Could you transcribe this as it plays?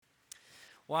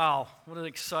Wow, what an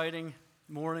exciting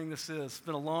morning this is. It's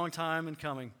been a long time in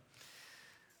coming.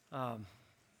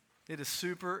 It is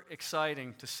super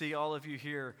exciting to see all of you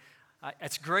here.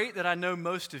 It's great that I know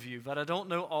most of you, but I don't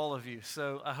know all of you.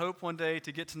 So I hope one day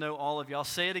to get to know all of you. I'll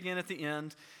say it again at the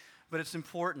end, but it's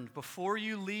important. Before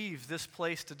you leave this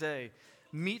place today,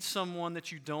 meet someone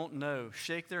that you don't know.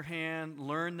 Shake their hand,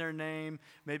 learn their name,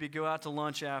 maybe go out to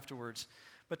lunch afterwards.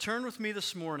 But turn with me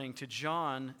this morning to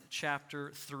John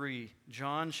chapter 3.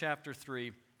 John chapter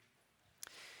 3.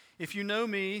 If you know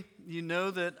me, you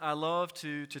know that I love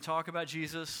to talk about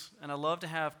Jesus, and I love to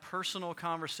have personal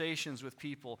conversations with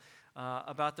people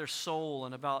about their soul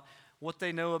and about what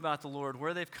they know about the Lord,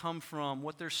 where they've come from,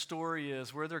 what their story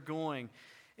is, where they're going.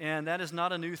 And that is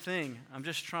not a new thing. I'm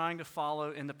just trying to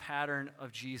follow in the pattern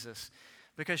of Jesus.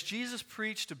 Because Jesus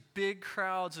preached to big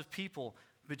crowds of people,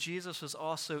 but Jesus was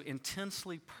also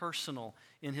intensely personal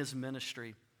in his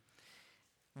ministry.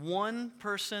 One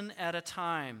person at a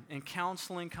time in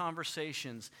counseling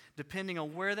conversations, depending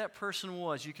on where that person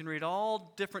was. You can read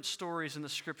all different stories in the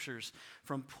scriptures,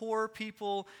 from poor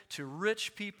people to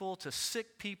rich people to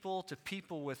sick people to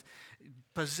people with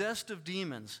possessed of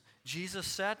demons. Jesus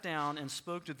sat down and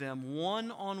spoke to them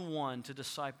one-on-one to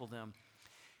disciple them.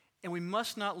 And we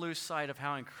must not lose sight of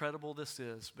how incredible this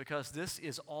is, because this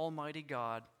is Almighty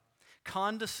God,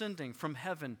 condescending from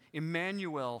heaven,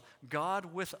 Emmanuel,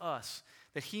 God with us,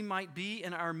 that he might be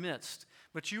in our midst.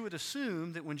 But you would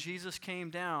assume that when Jesus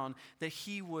came down, that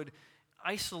he would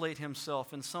isolate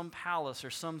himself in some palace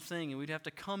or something, and we'd have to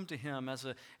come to him as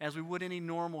we would any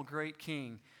normal great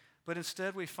king. But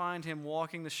instead we find him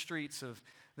walking the streets of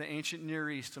the ancient Near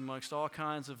East amongst all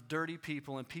kinds of dirty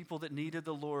people and people that needed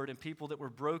the Lord and people that were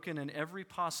broken in every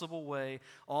possible way,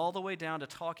 all the way down to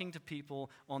talking to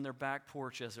people on their back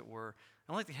porch, as it were.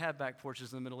 I don't think they had back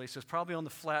porches in the Middle East. It's probably on the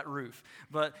flat roof.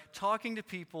 But talking to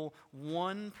people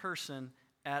one person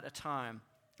at a time.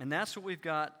 And that's what we've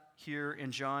got here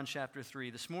in John chapter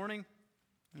 3. This morning,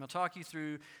 I'm going to talk you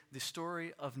through the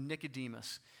story of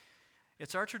Nicodemus.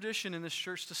 It's our tradition in this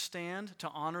church to stand to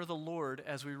honor the Lord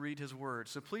as we read his word.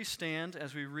 So please stand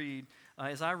as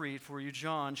I read for you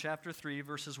John chapter 3,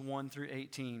 verses 1 through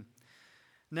 18.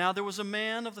 Now there was a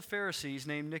man of the Pharisees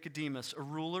named Nicodemus, a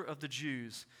ruler of the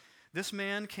Jews. This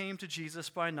man came to Jesus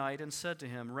by night and said to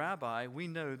him, Rabbi, we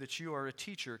know that you are a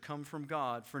teacher come from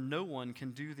God, for no one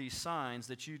can do these signs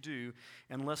that you do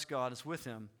unless God is with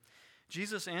him.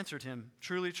 Jesus answered him,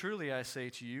 Truly, truly, I say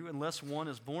to you, unless one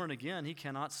is born again, he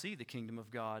cannot see the kingdom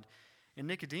of God. And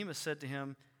Nicodemus said to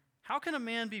him, How can a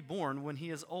man be born when he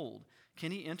is old?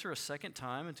 Can he enter a second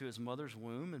time into his mother's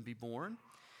womb and be born?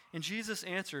 And Jesus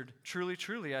answered, Truly,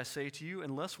 truly, I say to you,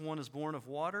 unless one is born of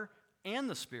water and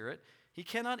the Spirit, he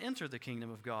cannot enter the kingdom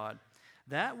of God.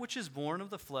 That which is born of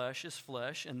the flesh is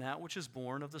flesh, and that which is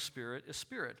born of the Spirit is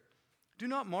spirit. Do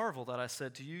not marvel that I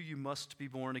said to you, You must be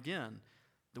born again.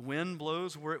 The wind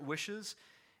blows where it wishes,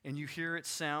 and you hear its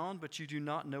sound, but you do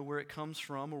not know where it comes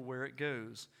from or where it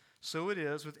goes. So it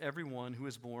is with everyone who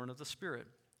is born of the Spirit.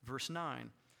 Verse 9.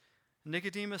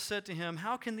 Nicodemus said to him,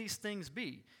 How can these things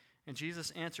be? And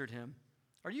Jesus answered him,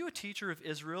 Are you a teacher of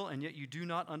Israel, and yet you do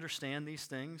not understand these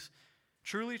things?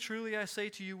 Truly, truly, I say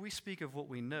to you, we speak of what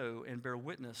we know and bear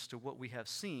witness to what we have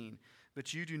seen,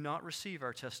 but you do not receive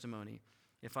our testimony.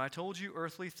 If I told you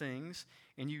earthly things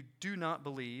and you do not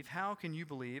believe, how can you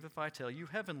believe if I tell you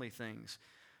heavenly things?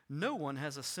 No one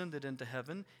has ascended into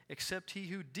heaven except he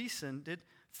who descended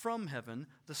from heaven,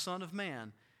 the Son of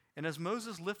Man. And as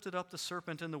Moses lifted up the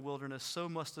serpent in the wilderness, so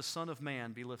must the Son of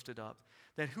Man be lifted up,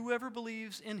 that whoever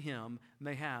believes in him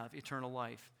may have eternal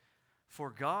life. For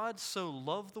God so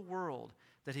loved the world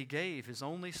that he gave his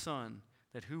only Son,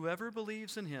 that whoever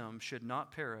believes in him should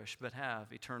not perish but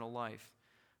have eternal life.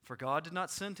 For God did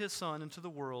not send his Son into the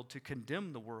world to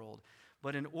condemn the world,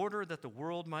 but in order that the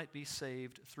world might be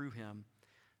saved through him.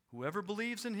 Whoever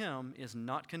believes in him is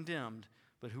not condemned,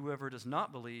 but whoever does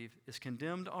not believe is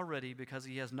condemned already because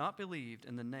he has not believed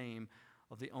in the name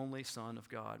of the only Son of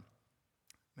God.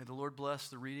 May the Lord bless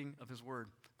the reading of his word.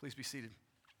 Please be seated.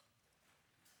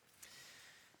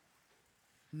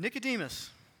 Nicodemus.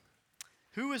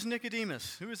 Who is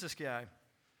Nicodemus? Who is this guy?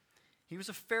 He was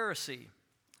a Pharisee.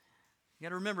 You got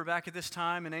to remember, back at this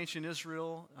time in ancient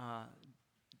Israel,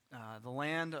 the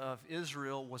land of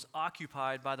Israel was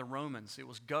occupied by the Romans. It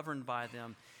was governed by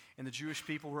them, and the Jewish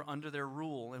people were under their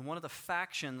rule. And one of the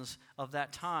factions of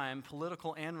that time,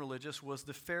 political and religious, was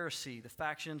the Pharisee, the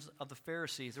factions of the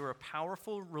Pharisees. They were a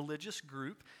powerful religious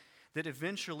group that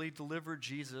eventually delivered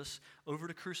Jesus over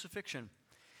to crucifixion.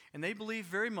 And they believed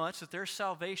very much that their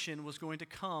salvation was going to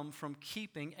come from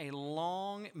keeping a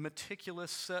long,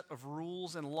 meticulous set of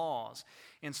rules and laws.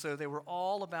 And so they were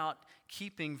all about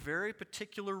keeping very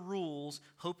particular rules,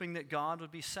 hoping that God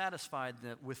would be satisfied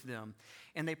with them.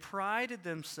 And they prided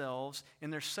themselves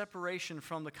in their separation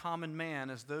from the common man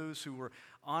as those who were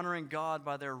honoring God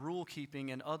by their rule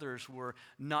keeping, and others were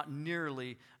not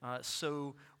nearly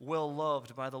so well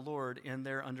loved by the Lord in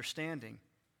their understanding.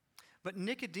 But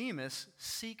Nicodemus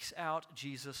seeks out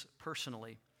Jesus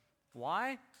personally.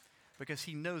 Why? Because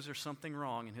he knows there's something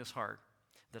wrong in his heart.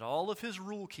 That all of his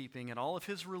rule keeping and all of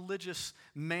his religious,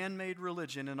 man-made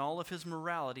religion and all of his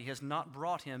morality has not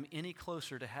brought him any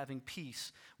closer to having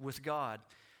peace with God.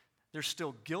 There's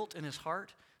still guilt in his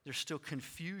heart, there's still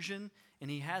confusion,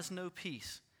 and he has no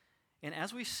peace. And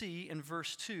as we see in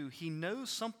verse 2, he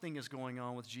knows something is going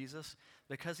on with Jesus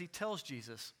because he tells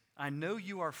Jesus, I know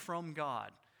you are from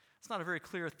God. It's not a very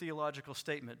clear theological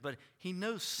statement, but he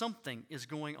knows something is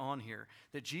going on here,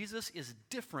 that Jesus is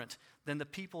different than the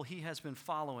people he has been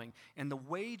following, and the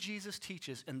way Jesus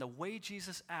teaches and the way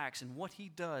Jesus acts and what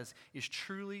he does is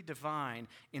truly divine,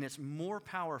 and it's more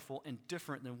powerful and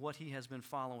different than what he has been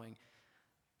following.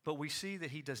 But we see that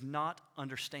he does not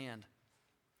understand.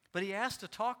 But he asks to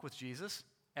talk with Jesus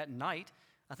at night,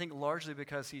 I think largely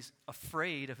because he's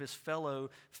afraid of his fellow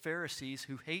Pharisees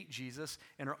who hate Jesus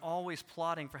and are always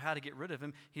plotting for how to get rid of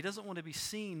him. He doesn't want to be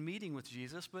seen meeting with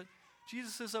Jesus, but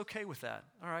Jesus is okay with that.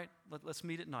 All right, let's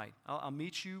meet at night. I'll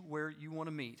meet you where you want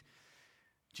to meet.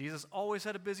 Jesus always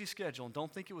had a busy schedule, and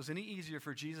don't think it was any easier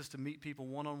for Jesus to meet people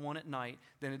one-on-one at night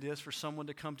than it is for someone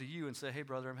to come to you and say, hey,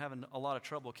 brother, I'm having a lot of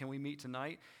trouble. Can we meet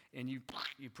tonight? And you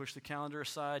push the calendar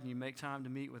aside and you make time to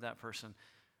meet with that person.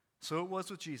 So it was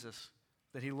with Jesus,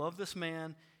 that he loved this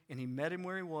man, and he met him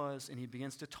where he was, and he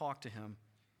begins to talk to him.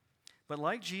 But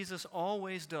like Jesus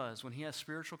always does when he has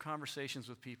spiritual conversations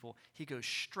with people, he goes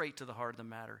straight to the heart of the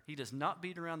matter. He does not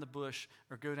beat around the bush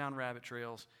or go down rabbit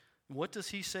trails. What does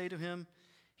he say to him?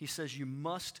 He says, you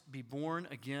must be born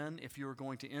again if you are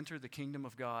going to enter the kingdom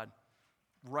of God.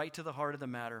 Right to the heart of the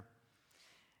matter.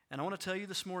 And I want to tell you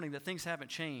this morning that things haven't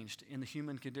changed in the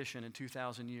human condition in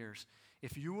 2,000 years.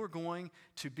 If you are going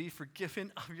to be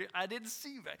forgiven of your, I didn't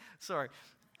see you back. Sorry.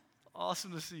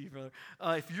 Awesome to see you, brother.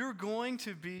 If you're going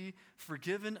to be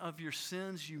forgiven of your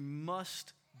sins, you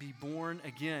must be born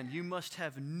again. You must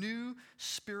have new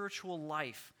spiritual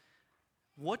life.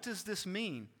 What does this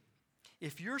mean?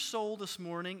 If your soul this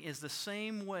morning is the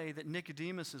same way that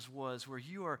Nicodemus's was, where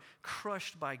you are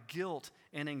crushed by guilt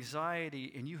and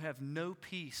anxiety and you have no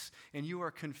peace and you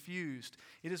are confused,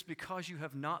 it is because you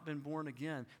have not been born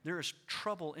again. There is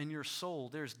trouble in your soul.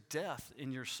 There's death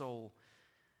in your soul.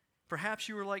 Perhaps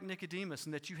you are like Nicodemus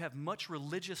in that you have much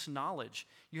religious knowledge.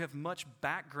 You have much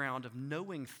background of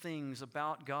knowing things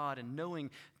about God and knowing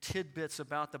tidbits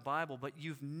about the Bible, but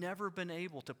you've never been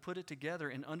able to put it together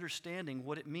in understanding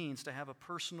what it means to have a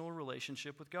personal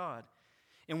relationship with God.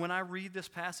 And when I read this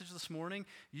passage this morning,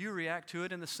 you react to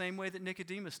it in the same way that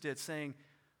Nicodemus did, saying,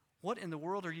 what in the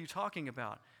world are you talking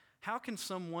about? How can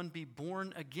someone be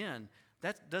born again?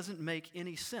 That doesn't make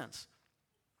any sense.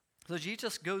 So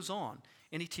Jesus goes on,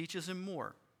 and he teaches him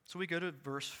more. So we go to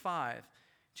verse 5.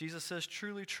 Jesus says,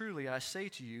 truly, truly, I say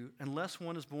to you, unless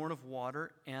one is born of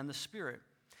water and the Spirit.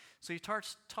 So he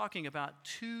starts talking about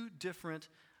two different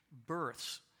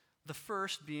births. The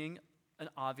first being an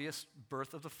obvious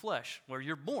birth of the flesh, where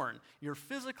you're born. You're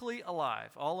physically alive.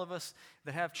 All of us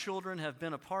that have children have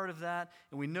been a part of that,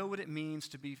 and we know what it means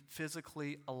to be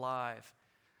physically alive.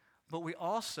 But we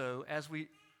also, as we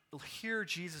hear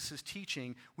Jesus'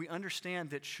 teaching, we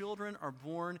understand that children are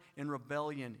born in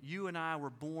rebellion. You and I were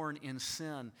born in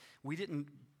sin.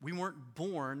 We weren't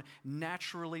born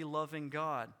naturally loving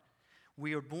God.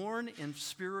 We are born in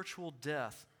spiritual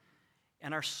death,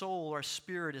 and our soul, our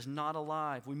spirit is not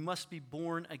alive. We must be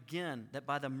born again, that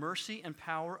by the mercy and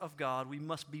power of God, we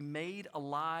must be made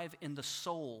alive in the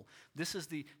soul. This is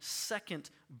the second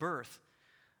birth.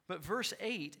 But verse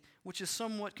 8, which is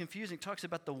somewhat confusing, talks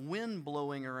about the wind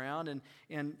blowing around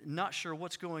and not sure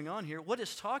what's going on here. What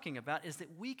it's talking about is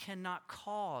that we cannot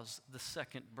cause the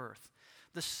second birth.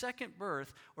 The second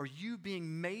birth, or you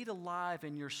being made alive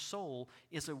in your soul,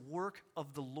 is a work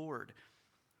of the Lord.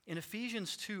 In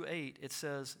Ephesians 2:8, it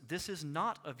says, this is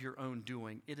not of your own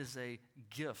doing. It is a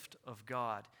gift of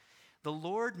God. The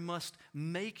Lord must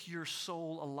make your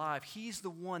soul alive. He's the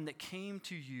one that came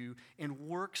to you and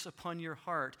works upon your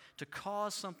heart to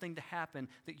cause something to happen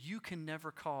that you can never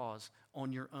cause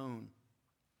on your own.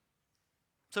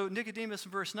 So Nicodemus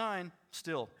in verse 9,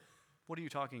 still, what are you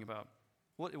talking about?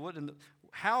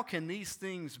 How can these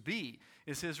things be,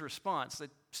 is his response,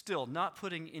 that still not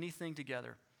putting anything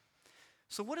together.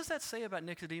 So what does that say about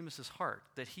Nicodemus' heart?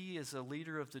 That he is a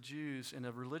leader of the Jews and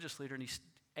a religious leader, and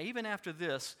even after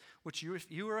this, which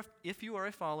if you are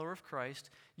a follower of Christ,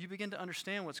 you begin to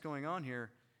understand what's going on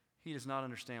here, he does not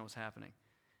understand what's happening.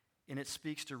 And it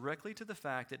speaks directly to the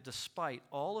fact that despite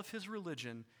all of his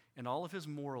religion and all of his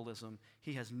moralism,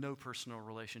 he has no personal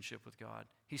relationship with God.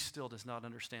 He still does not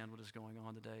understand what is going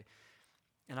on today.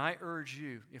 And I urge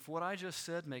you, if what I just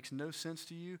said makes no sense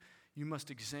to you, you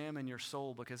must examine your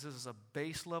soul, because this is a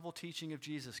base level teaching of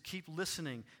Jesus. Keep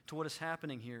listening to what is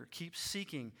happening here. Keep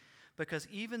seeking, because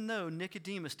even though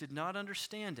Nicodemus did not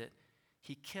understand it,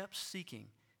 he kept seeking.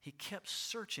 He kept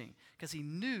searching because he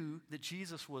knew that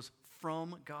Jesus was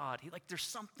from God. There's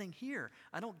something here.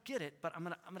 I don't get it, but I'm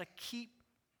gonna keep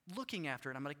looking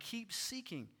after it. I'm gonna keep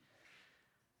seeking.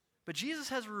 But Jesus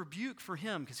has a rebuke for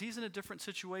him because he's in a different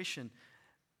situation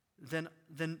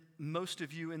than most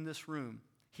of you in this room.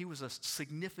 He was a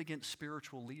significant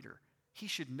spiritual leader. He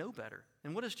should know better.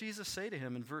 And what does Jesus say to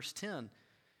him in verse 10?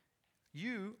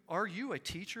 Are you a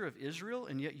teacher of Israel,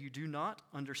 and yet you do not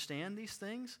understand these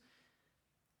things?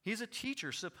 He's a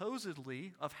teacher,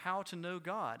 supposedly, of how to know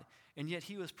God, and yet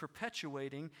he was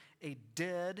perpetuating a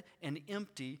dead and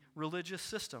empty religious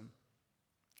system.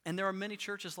 And there are many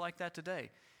churches like that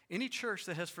today. Any church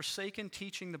that has forsaken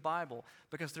teaching the Bible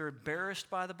because they're embarrassed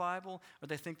by the Bible, or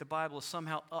they think the Bible is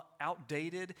somehow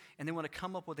outdated, and they want to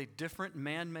come up with a different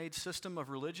man-made system of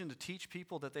religion to teach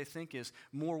people that they think is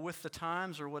more with the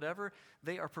times or whatever,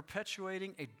 they are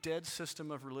perpetuating a dead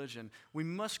system of religion. We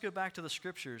must go back to the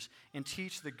Scriptures and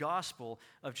teach the gospel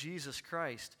of Jesus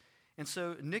Christ. And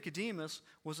so Nicodemus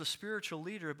was a spiritual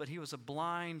leader, but he was a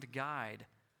blind guide.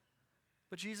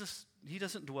 But Jesus, he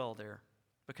doesn't dwell there,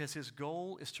 because his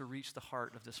goal is to reach the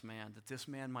heart of this man, that this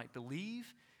man might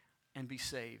believe and be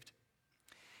saved.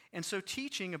 And so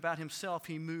teaching about himself,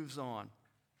 he moves on.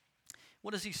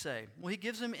 What does he say? Well, he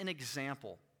gives him an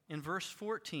example. In verse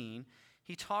 14,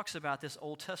 he talks about this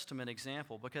Old Testament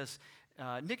example, because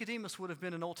Nicodemus would have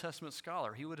been an Old Testament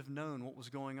scholar. He would have known what was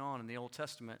going on in the Old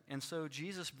Testament. And so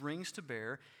Jesus brings to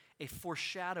bear a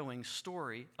foreshadowing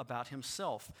story about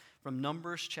himself from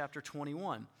Numbers chapter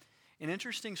 21. An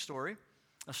interesting story.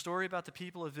 A story about the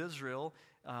people of Israel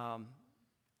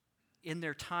in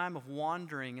their time of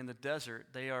wandering in the desert.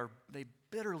 They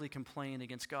bitterly complain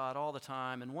against God all the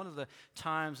time. And one of the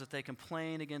times that they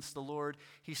complain against the Lord,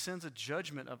 he sends a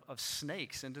judgment of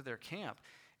snakes into their camp.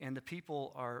 And the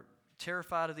people are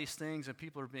terrified of these things, and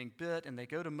people are being bit, and they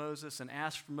go to Moses and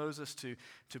ask for Moses to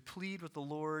plead with the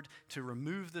Lord to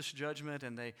remove this judgment,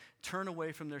 and they turn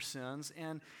away from their sins.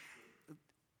 And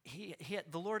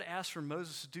the Lord asked for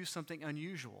Moses to do something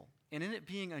unusual. And in it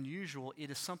being unusual,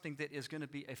 it is something that is going to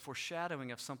be a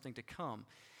foreshadowing of something to come.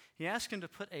 He asked him to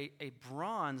put a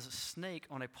bronze snake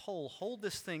on a pole, hold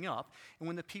this thing up, and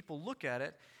when the people look at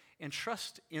it and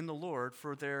trust in the Lord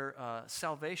for their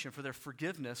salvation, for their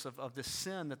forgiveness of the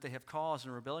sin that they have caused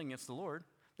in rebelling against the Lord,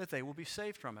 that they will be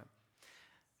saved from it.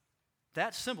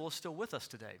 That symbol is still with us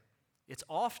today. It's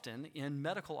often in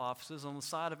medical offices on the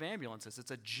side of ambulances.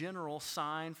 It's a general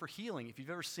sign for healing. If you've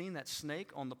ever seen that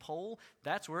snake on the pole,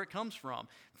 that's where it comes from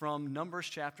Numbers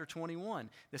chapter 21.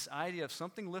 This idea of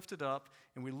something lifted up,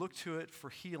 and we look to it for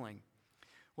healing.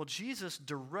 Well, Jesus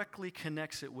directly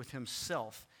connects it with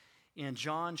himself in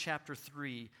John chapter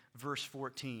 3, verse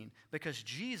 14, because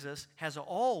Jesus has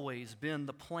always been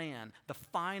the plan, the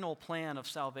final plan of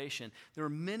salvation. There are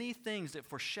many things that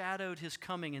foreshadowed his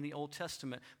coming in the Old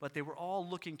Testament, but they were all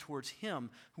looking towards him,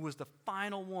 who was the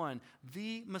final one,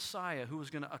 the Messiah, who was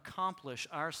going to accomplish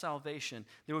our salvation.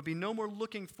 There would be no more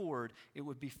looking forward. It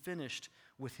would be finished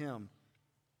with him.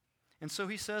 And so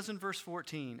he says in verse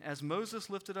 14, as Moses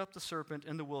lifted up the serpent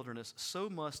in the wilderness, so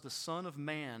must the Son of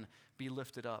Man be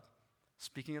lifted up.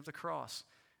 Speaking of the cross,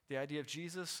 the idea of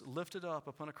Jesus lifted up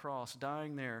upon a cross,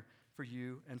 dying there for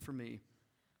you and for me.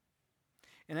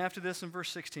 And after this, in verse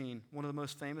 16, one of the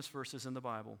most famous verses in the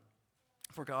Bible,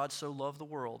 for God so loved the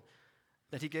world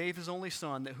that he gave his only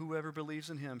Son, that whoever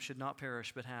believes in him should not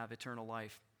perish but have eternal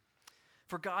life.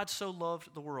 For God so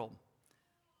loved the world.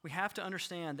 We have to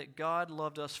understand that God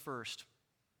loved us first.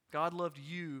 God loved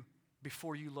you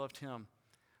before you loved him.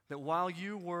 That while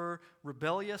you were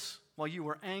rebellious, while you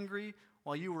were angry,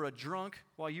 while you were a drunk,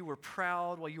 while you were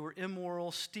proud, while you were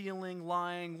immoral, stealing,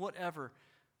 lying, whatever,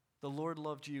 the Lord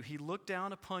loved you. He looked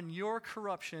down upon your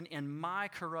corruption and my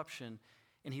corruption,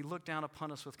 and he looked down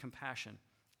upon us with compassion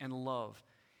and love,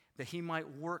 that he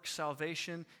might work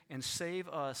salvation and save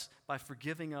us by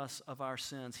forgiving us of our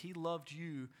sins. He loved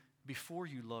you before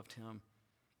you loved him.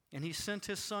 And he sent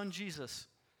his Son, Jesus.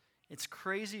 It's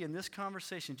crazy in this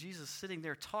conversation, Jesus sitting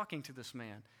there talking to this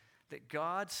man, that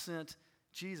God sent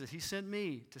Jesus. He sent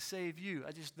me to save you.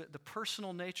 The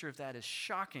personal nature of that is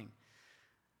shocking.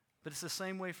 But it's the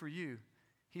same way for you.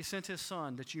 He sent his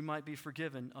Son that you might be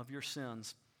forgiven of your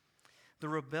sins. The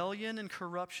rebellion and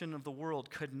corruption of the world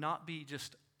could not be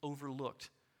just overlooked.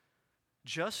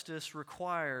 Justice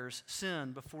requires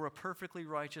sin before a perfectly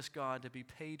righteous God to be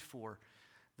paid for.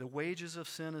 The wages of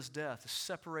sin is death,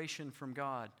 separation from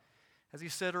God. As he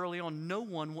said early on, no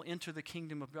one will enter the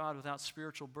kingdom of God without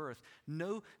spiritual birth.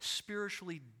 No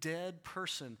spiritually dead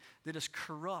person that is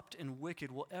corrupt and wicked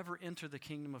will ever enter the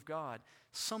kingdom of God.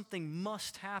 Something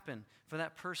must happen for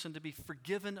that person to be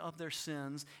forgiven of their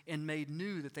sins and made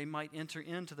new that they might enter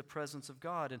into the presence of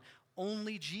God. And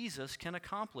only Jesus can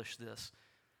accomplish this.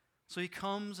 So he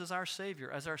comes as our Savior,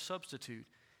 as our substitute.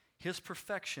 His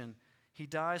perfection, he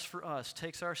dies for us,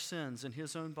 takes our sins in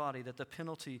his own body that the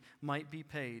penalty might be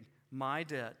paid. My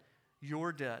debt,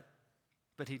 your debt,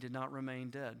 but he did not remain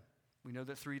dead. We know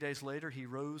that 3 days later he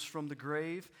rose from the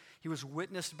grave. He was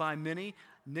witnessed by many,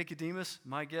 Nicodemus,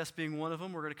 my guess, being one of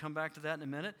them. We're going to come back to that in a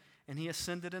minute. And he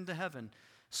ascended into heaven.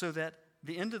 So that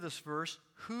the end of this verse,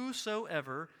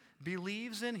 whosoever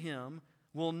believes in him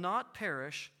will not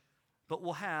perish, but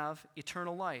will have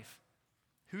eternal life.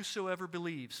 Whosoever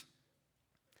believes.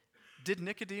 Did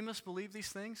Nicodemus believe these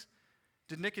things?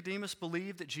 Did Nicodemus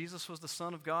believe that Jesus was the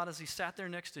Son of God as he sat there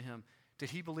next to him? Did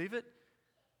he believe it?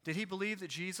 Did he believe that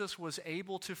Jesus was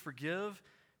able to forgive?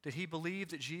 Did he believe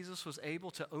that Jesus was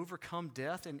able to overcome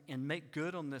death and make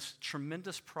good on this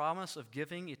tremendous promise of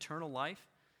giving eternal life?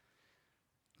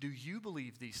 Do you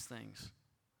believe these things?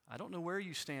 I don't know where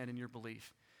you stand in your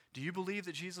belief. Do you believe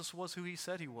that Jesus was who he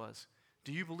said he was?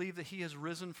 Do you believe that he has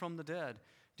risen from the dead?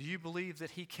 Do you believe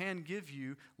that he can give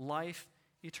you life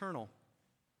eternal?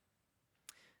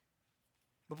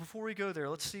 But before we go there,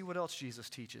 let's see what else Jesus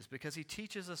teaches, because he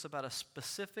teaches us about a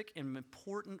specific and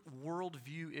important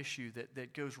worldview issue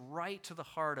that goes right to the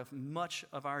heart of much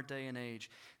of our day and age.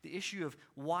 The issue of,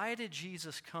 why did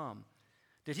Jesus come?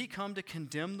 Did he come to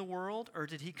condemn the world, or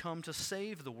did he come to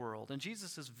save the world? And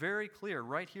Jesus is very clear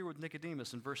right here with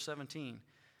Nicodemus in verse 17,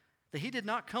 that he did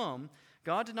not come,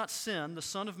 God did not send the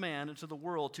Son of Man into the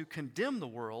world to condemn the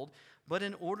world, but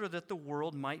in order that the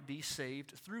world might be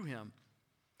saved through him.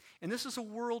 And this is a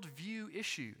worldview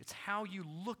issue. It's how you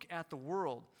look at the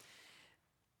world.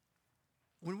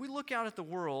 When we look out at the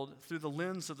world through the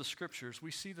lens of the Scriptures, we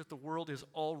see that the world is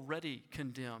already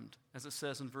condemned, as it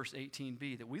says in verse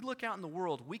 18b, that we look out in the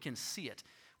world, we can see it.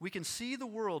 We can see the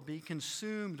world being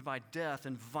consumed by death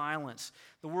and violence,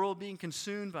 the world being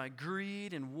consumed by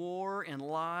greed and war and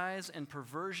lies and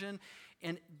perversion,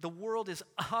 and the world is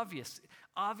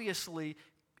obviously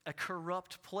a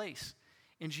corrupt place.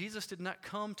 And Jesus did not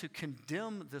come to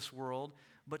condemn this world,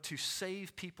 but to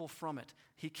save people from it.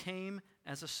 He came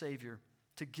as a Savior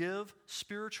to give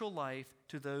spiritual life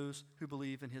to those who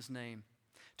believe in his name,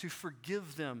 to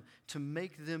forgive them, to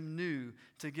make them new,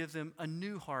 to give them a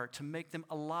new heart, to make them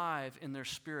alive in their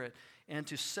spirit, and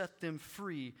to set them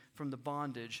free from the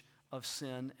bondage of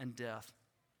sin and death.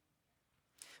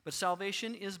 But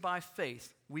salvation is by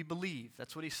faith. We believe.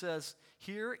 That's what he says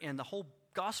here, and the whole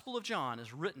Gospel of John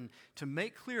is written to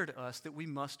make clear to us that we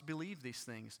must believe these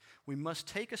things. We must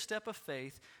take a step of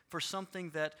faith for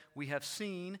something that we have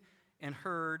seen and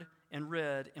heard and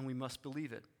read, and we must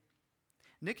believe it.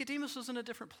 Nicodemus was in a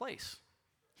different place.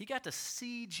 He got to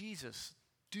see Jesus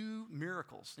do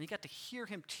miracles, and he got to hear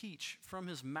him teach from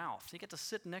his mouth. He got to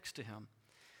sit next to him.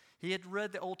 He had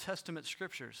read the Old Testament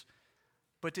scriptures,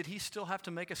 but did he still have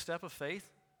to make a step of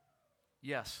faith?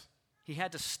 Yes. He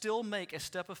had to still make a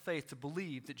step of faith to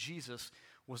believe that Jesus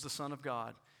was the Son of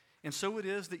God. And so it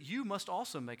is that you must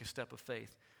also make a step of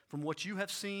faith. From what you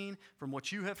have seen, from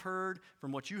what you have heard,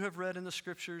 from what you have read in the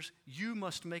Scriptures, you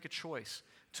must make a choice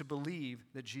to believe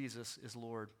that Jesus is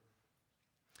Lord.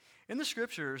 In the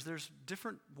Scriptures, there's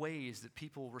different ways that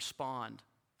people respond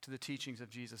to the teachings of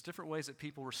Jesus, different ways that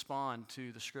people respond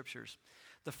to the Scriptures.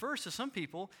 The first is some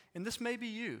people, and this may be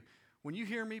you, when you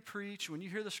hear me preach, when you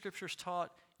hear the Scriptures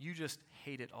taught, you just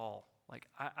hate it all. Like,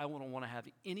 I don't want to have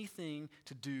anything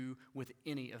to do with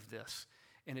any of this.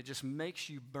 And it just makes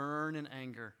you burn in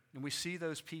anger. And we see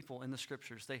those people in the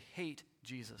Scriptures. They hate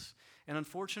Jesus. And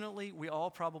unfortunately, we all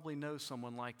probably know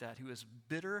someone like that who is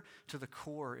bitter to the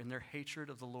core in their hatred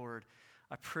of the Lord.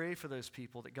 I pray for those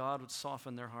people that God would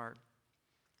soften their heart.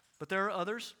 But there are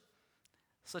others,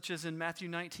 such as in Matthew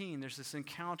 19, there's this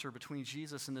encounter between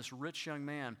Jesus and this rich young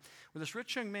man, where this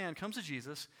rich young man comes to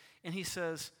Jesus and he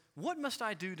says, "What must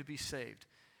I do to be saved?"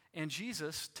 And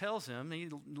Jesus tells him, he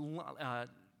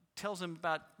tells him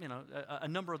about, a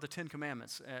number of the 10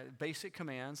 Commandments, basic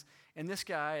commands. And this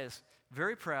guy is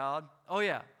very proud. Oh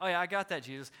yeah, I got that,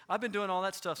 Jesus. I've been doing all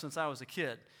that stuff since I was a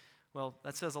kid. Well,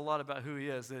 that says a lot about who he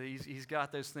is, that he's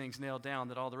got those things nailed down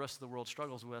that all the rest of the world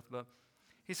struggles with. But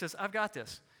he says, I've got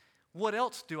this. What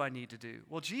else do I need to do?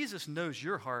 Well, Jesus knows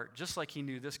your heart just like he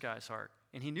knew this guy's heart.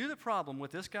 And he knew the problem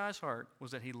with this guy's heart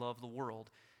was that he loved the world.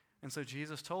 And so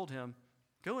Jesus told him,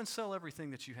 go and sell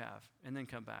everything that you have and then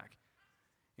come back.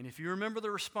 And if you remember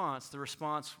the response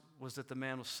was that the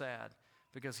man was sad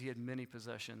because he had many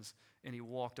possessions and he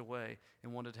walked away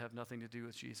and wanted to have nothing to do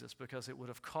with Jesus because it would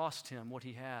have cost him what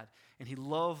he had. And he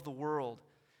loved the world.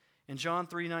 In John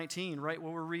 3:19, right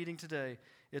what we're reading today,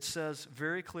 it says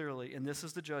very clearly, and this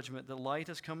is the judgment, that light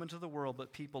has come into the world,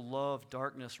 but people love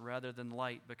darkness rather than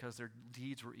light because their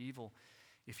deeds were evil.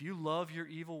 If you love your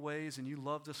evil ways and you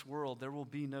love this world, there will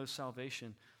be no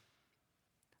salvation.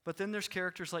 But then there's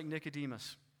characters like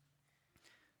Nicodemus,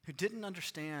 who didn't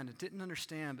understand,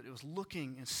 but it was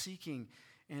looking and seeking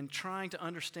and trying to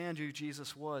understand who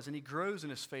Jesus was. And he grows in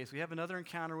his faith. We have another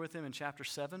encounter with him in chapter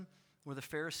 7, where the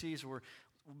Pharisees were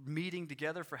meeting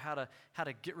together for how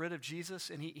to get rid of Jesus.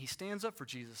 And he stands up for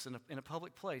Jesus in a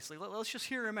public place. Like, let's just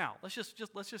hear him out. Let's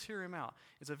just hear him out.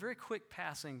 It's a very quick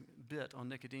passing bit on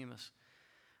Nicodemus.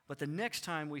 But the next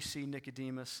time we see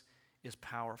Nicodemus is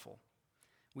powerful.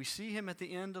 We see him at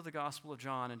the end of the Gospel of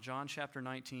John, in John chapter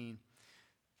 19.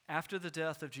 After the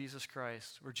death of Jesus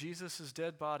Christ, where Jesus'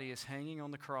 dead body is hanging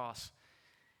on the cross.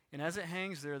 And as it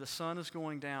hangs there, the sun is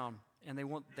going down, and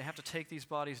they have to take these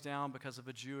bodies down because of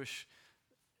a Jewish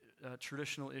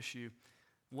traditional issue.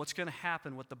 What's going to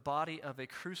happen with the body of a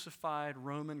crucified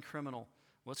Roman criminal?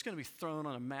 Well, it's going to be thrown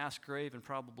on a mass grave and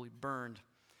probably burned.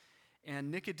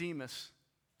 And Nicodemus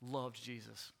loved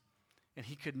Jesus, and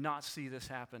he could not see this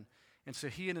happen. And so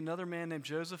he and another man named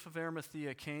Joseph of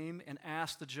Arimathea came and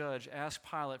asked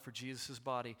Pilate for Jesus'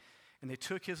 body. And they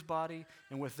took his body,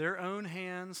 and with their own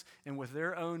hands and with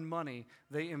their own money,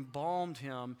 they embalmed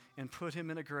him and put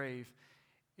him in a grave.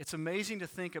 It's amazing to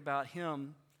think about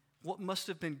him, what must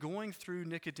have been going through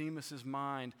Nicodemus'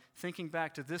 mind, thinking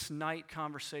back to this night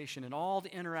conversation and all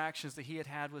the interactions that he had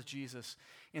had with Jesus,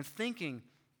 and thinking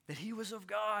that he was of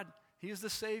God, he is the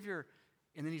Savior.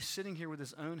 And then he's sitting here with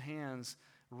his own hands,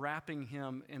 wrapping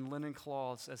him in linen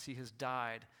cloths as he has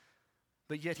died.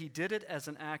 But yet he did it as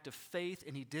an act of faith,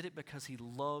 and he did it because he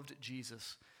loved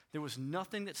Jesus. There was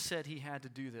nothing that said he had to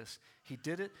do this. He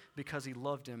did it because he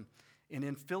loved him. And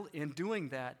in doing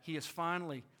that, he has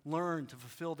finally learned to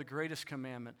fulfill the greatest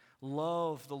commandment: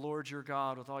 love the Lord your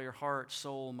God with all your heart,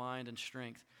 soul, mind, and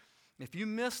strength. If you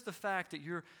miss the fact that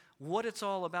what it's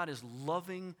all about is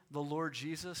loving the Lord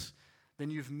Jesus,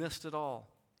 then you've missed it all.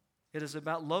 It is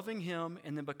about loving him,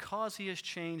 and then because he has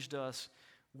changed us,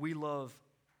 we love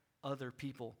other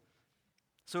people.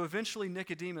 So eventually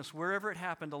Nicodemus, wherever it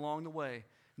happened along the way,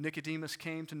 Nicodemus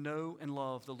came to know and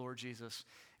love the Lord Jesus.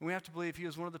 And we have to believe he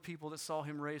was one of the people that saw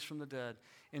him raised from the dead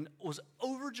and was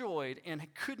overjoyed and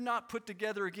could not put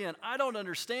together again, I don't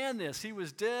understand this. He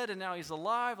was dead and now he's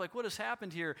alive. Like, what has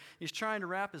happened here? He's trying to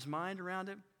wrap his mind around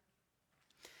it.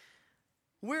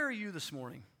 Where are you this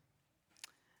morning?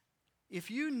 If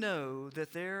you know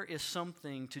that there is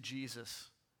something to Jesus,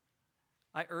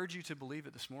 I urge you to believe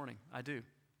it this morning. I do.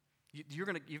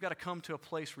 You've got to come to a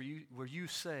place where you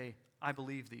say, I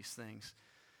believe these things.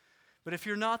 But if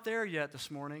you're not there yet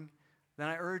this morning, then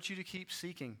I urge you to keep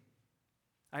seeking.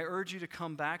 I urge you to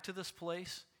come back to this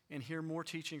place and hear more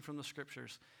teaching from the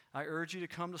Scriptures. I urge you to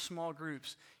come to small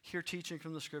groups, hear teaching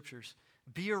from the Scriptures.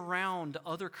 Be around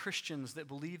other Christians that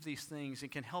believe these things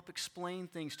and can help explain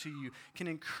things to you, can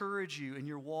encourage you in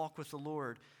your walk with the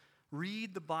Lord.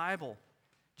 Read the Bible.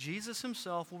 Jesus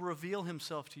himself will reveal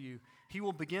himself to you. He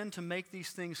will begin to make these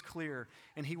things clear,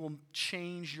 and he will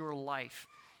change your life.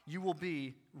 You will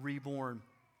be reborn.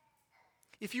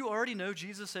 If you already know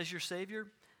Jesus as your Savior,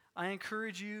 I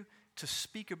encourage you to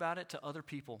speak about it to other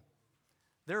people.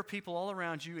 There are people all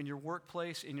around you in your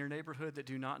workplace, in your neighborhood that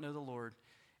do not know the Lord,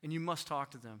 and you must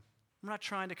talk to them. I'm not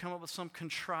trying to come up with some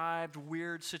contrived,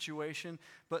 weird situation,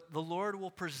 but the Lord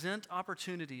will present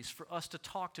opportunities for us to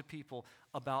talk to people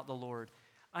about the Lord.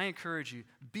 I encourage you,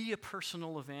 be a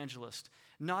personal evangelist,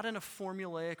 not in a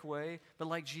formulaic way, but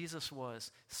like Jesus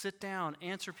was. Sit down,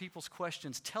 answer people's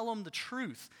questions, tell them the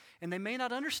truth. And they may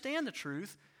not understand the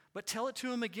truth, but tell it to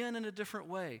them again in a different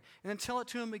way, and then tell it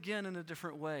to them again in a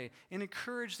different way, and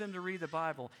encourage them to read the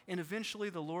Bible. And eventually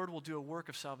the Lord will do a work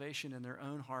of salvation in their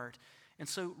own heart. And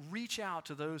so reach out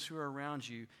to those who are around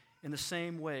you in the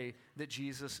same way that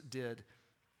Jesus did.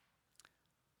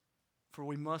 For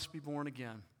we must be born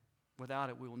again. Without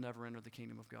it, we will never enter the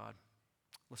kingdom of God.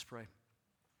 Let's pray.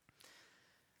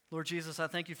 Lord Jesus, I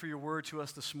thank you for your word to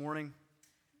us this morning.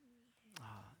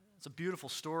 It's a beautiful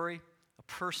story, a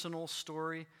personal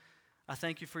story. I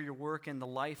thank you for your work in the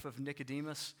life of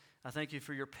Nicodemus. I thank you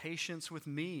for your patience with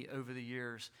me over the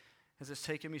years, as it's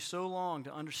taken me so long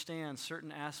to understand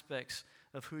certain aspects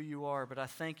of who you are, but I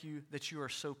thank you that you are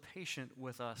so patient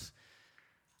with us.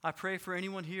 I pray for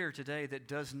anyone here today that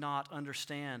does not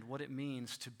understand what it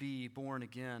means to be born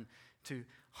again, to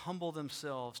humble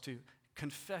themselves, to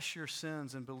confess your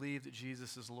sins and believe that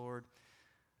Jesus is Lord.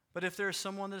 But if there is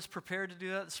someone that is prepared to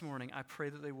do that this morning, I pray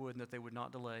that they would and that they would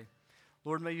not delay.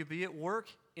 Lord, may you be at work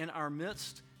in our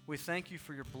midst. We thank you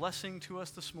for your blessing to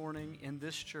us this morning in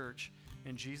this church.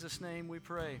 In Jesus' name we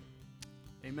pray.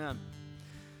 Amen.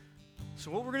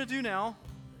 So what we're going to do now,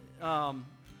 I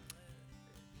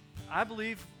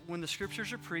believe when the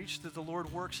scriptures are preached that the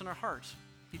Lord works in our hearts.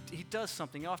 He does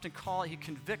something. He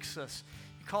convicts us.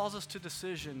 He calls us to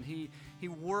decision. He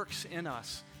works in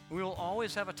us. We will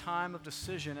always have a time of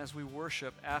decision as we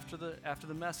worship after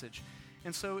the message.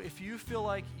 And so if you feel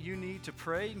like you need to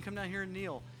pray, you can come down here and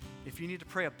kneel. If you need to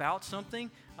pray about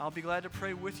something, I'll be glad to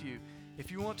pray with you.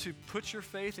 If you want to put your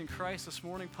faith in Christ this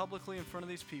morning publicly in front of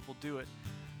these people, do it.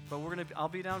 But I'll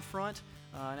be down front,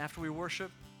 and after we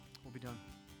worship, we'll be done.